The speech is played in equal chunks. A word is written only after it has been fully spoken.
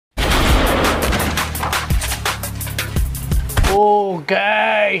Oh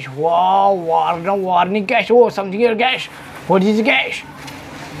guys, wow, warning guys. Oh, something here guys. What is it guys?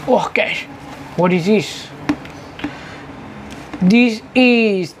 Oh guys, what is this? This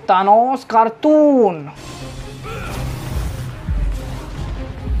is Thanos cartoon.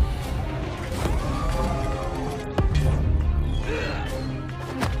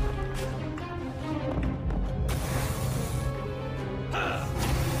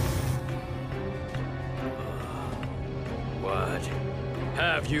 What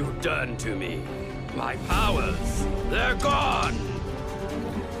have you done to me? My powers, they're gone!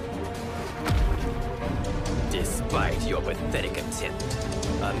 Despite your pathetic attempt,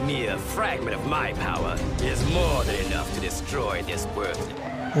 a mere fragment of my power is more than enough to destroy this world.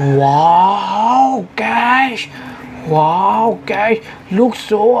 Wow guys, looks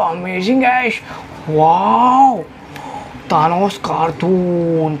so amazing guys. Wow, Thanos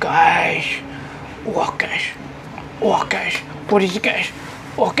cartoon guys. Oh guys, what is it guys?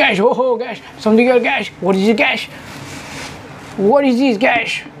 Oh guys, something here guys. What is it guys? What is this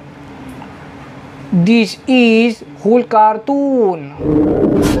guys? This is whole cartoon.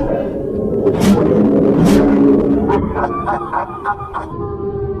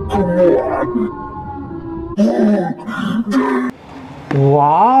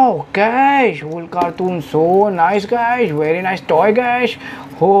 Wow guys, whole cartoon so nice guys, very nice toy guys.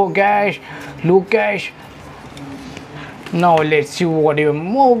 Oh guys, look guys. Now let's see what even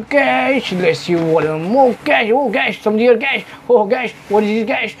more guys. Oh guys, something here guys. Oh guys, what is this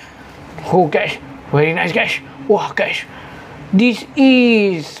guys? Oh guys, very nice guys. Oh guys, this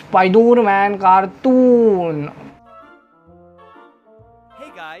is Spider-Man cartoon.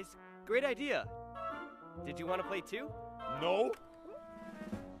 Hey guys, great idea. Did you want to play too? No.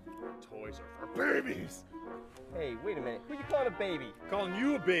 Toys are for babies. Hey, wait a minute. Who you calling a baby? Calling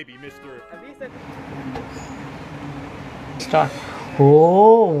you a baby, mister. At least I... Start.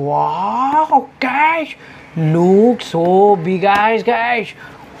 Oh wow guys, look so big eyes guys.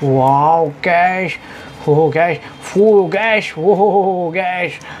 Wow guys, oh guys, oh guys,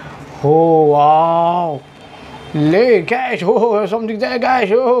 oh wow. Look guys, oh something there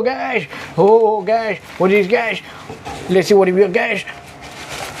guys, oh guys, what is guys? Let's see what we have guys.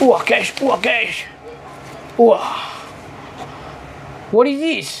 Oh guys, wow. What is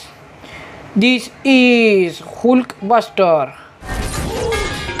this? This is Hulkbuster.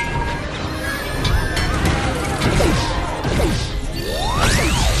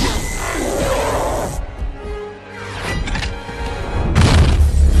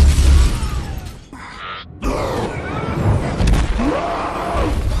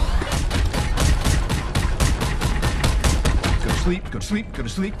 Go to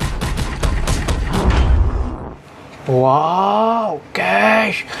sleep. Wow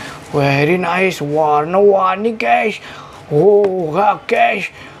guys, very nice. Warning guys. Oh guys,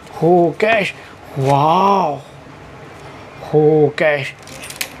 wow. Oh guys,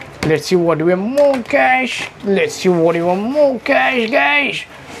 let's see what we have more guys. Guys.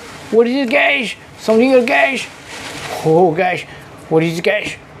 What is it guys? Something here guys. Oh guys, what is it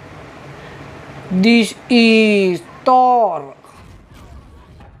guys? This is THOR.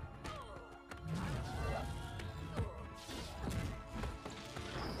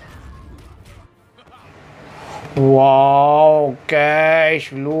 Wow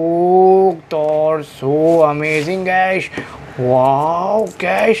guys, look, THOR so amazing guys. Wow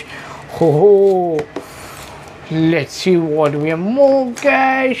guys, oh, let's see what we have more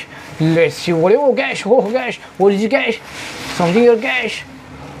guys. Oh guys, what is it guys? Something here guys.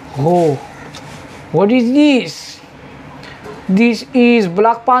 Oh, what is this? This is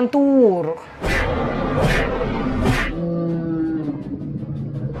Black Panther.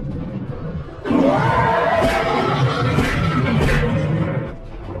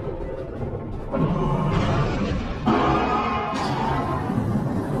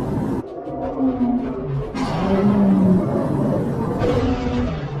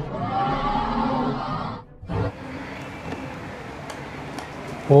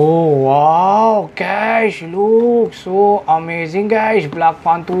 Oh wow guys, look so amazing guys. Black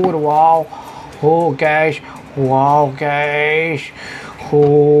Panther, wow. Oh guys, wow guys.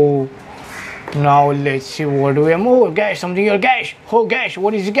 Oh, now let's see what we have more guys. Something here guys. Oh guys,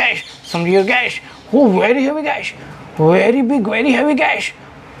 what is it guys? Something here guys. Oh, very heavy guys, very big, very heavy guys.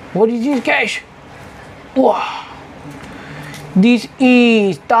 What is this guys? Wow, this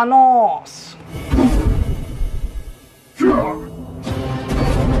is Thanos.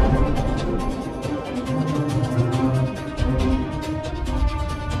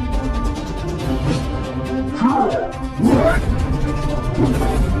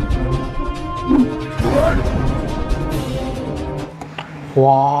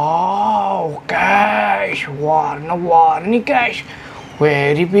 Wow, guys, warni, guys.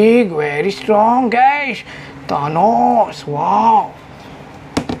 Very big, very strong, guys. Thanos, wow.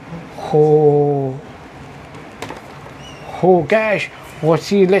 Oh, oh, guys. Let's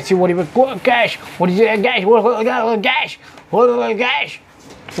see what he will. Guys, what is it, guys? Guys, guys.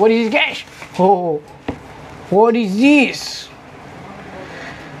 What is this, guys? Oh, what is this?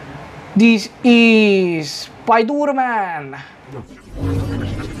 This is Spider-Man.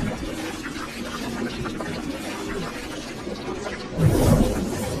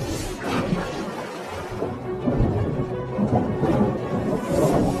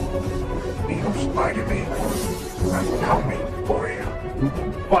 Spider-Man, I'm coming for you.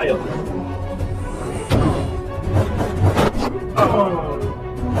 Fire!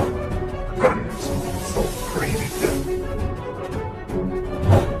 Guns, so crazy.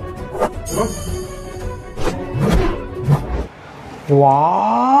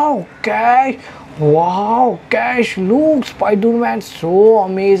 Wow, guys. Wow, guys. Look, Spider-Man, so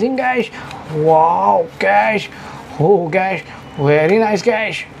amazing, guys. Wow, guys. Oh, guys. Very nice,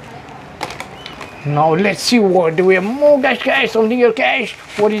 guys. Now let's see what do we have more, guys. Something here, guys.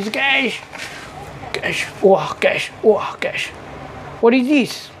 What is, guys? Guys. Oh, guys. Oh, guys. What is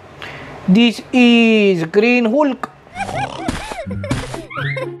this? This is Green Hulk.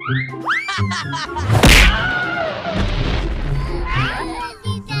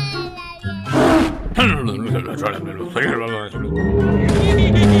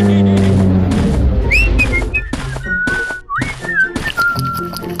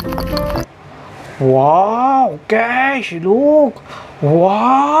 Wow, guys, look.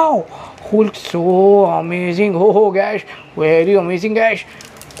 Wow, Hulk, so amazing. Oh, guys, very amazing, guys.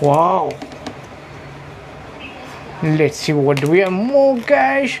 Wow. Let's see what do we have more,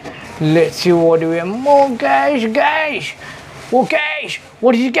 guys. Let's see what do we have more, guys. Oh, guys,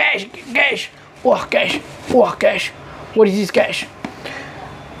 what is it, guys? Oh, guys. Oh, guys. What is this, guys?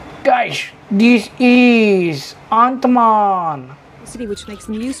 Guys, this is Antman. Which makes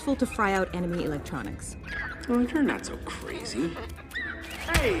them useful to fry out enemy electronics. Oh, you're not so crazy.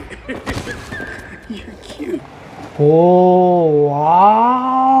 Hey, you're cute. Oh,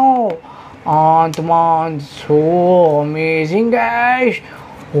 wow. Antman, so amazing, guys.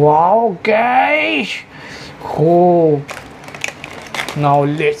 Wow, guys. Oh. Now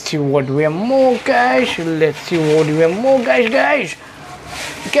let's see what we have more, guys. Let's see what we have more, guys.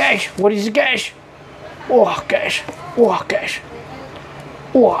 Guys, what is it, guys? Oh, guys. Oh, guys.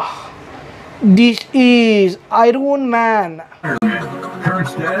 Oh. This is IRONMAN. Current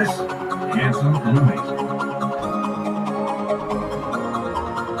status, handsome and amazing.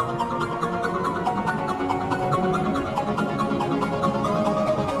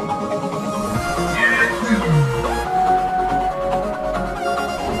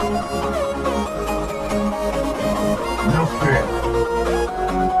 No fit.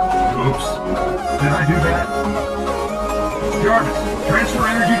 Oops. Did I do that? Jarvis, transfer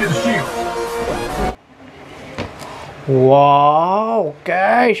energy to the shield. Wow,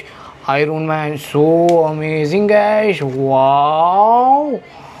 guys. IRONMAN, so amazing, guys. Wow.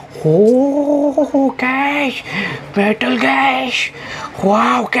 Oh, guys. Metal, guys.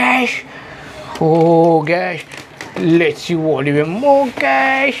 Wow, guys. Oh, guys. Let's see what we have more,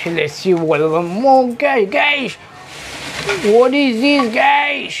 guys. Let's see what we have more, guys. What is this,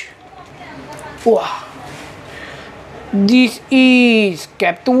 guys? Wow. This is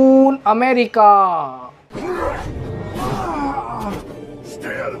Captain America.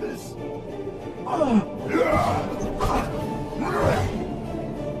 Stay out of this.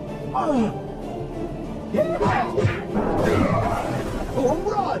 Oh,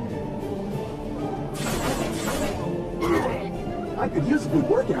 run! I could use a good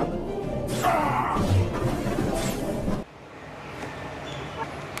workout.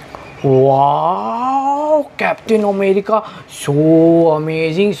 Wow, Captain America, so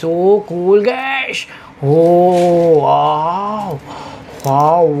amazing, so cool, guys. Oh, wow.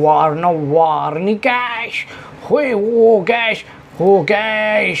 Wow, warni, guys. Oh, guys. Oh,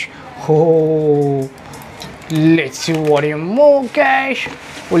 guys. Oh. Let's see what you more, guys.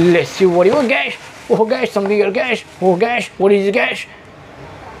 Oh, let's see what you want, guys. Oh, guys, something here, guys. Oh, guys, what is it, guys?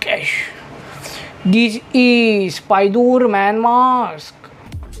 Guys, this is Spider-Man mask.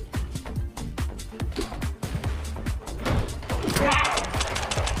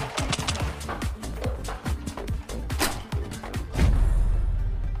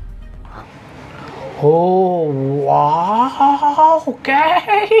 Oh, wow,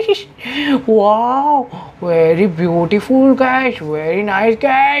 guys. Wow, very beautiful, guys. Very nice,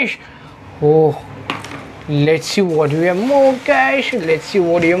 guys. Oh, Let's see what we have more, guys. Let's see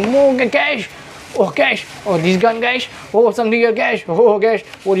what we have more, guys. Oh, guys. Oh, this gun, guys. Oh, something here, guys. Oh, guys.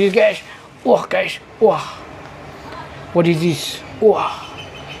 What is, guys? Oh, guys. Oh. What is this? Oh.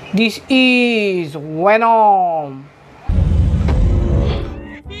 This is Venom.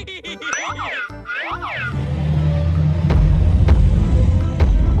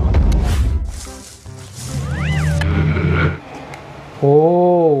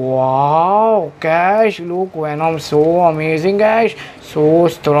 Oh wow, guys, look, Venom, so amazing, guys, so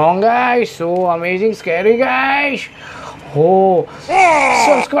strong, guys, so amazing, scary, guys. Oh,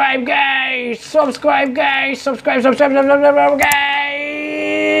 subscribe, guys, subscribe, guys, subscribe, guys,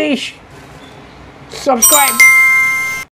 subscribe.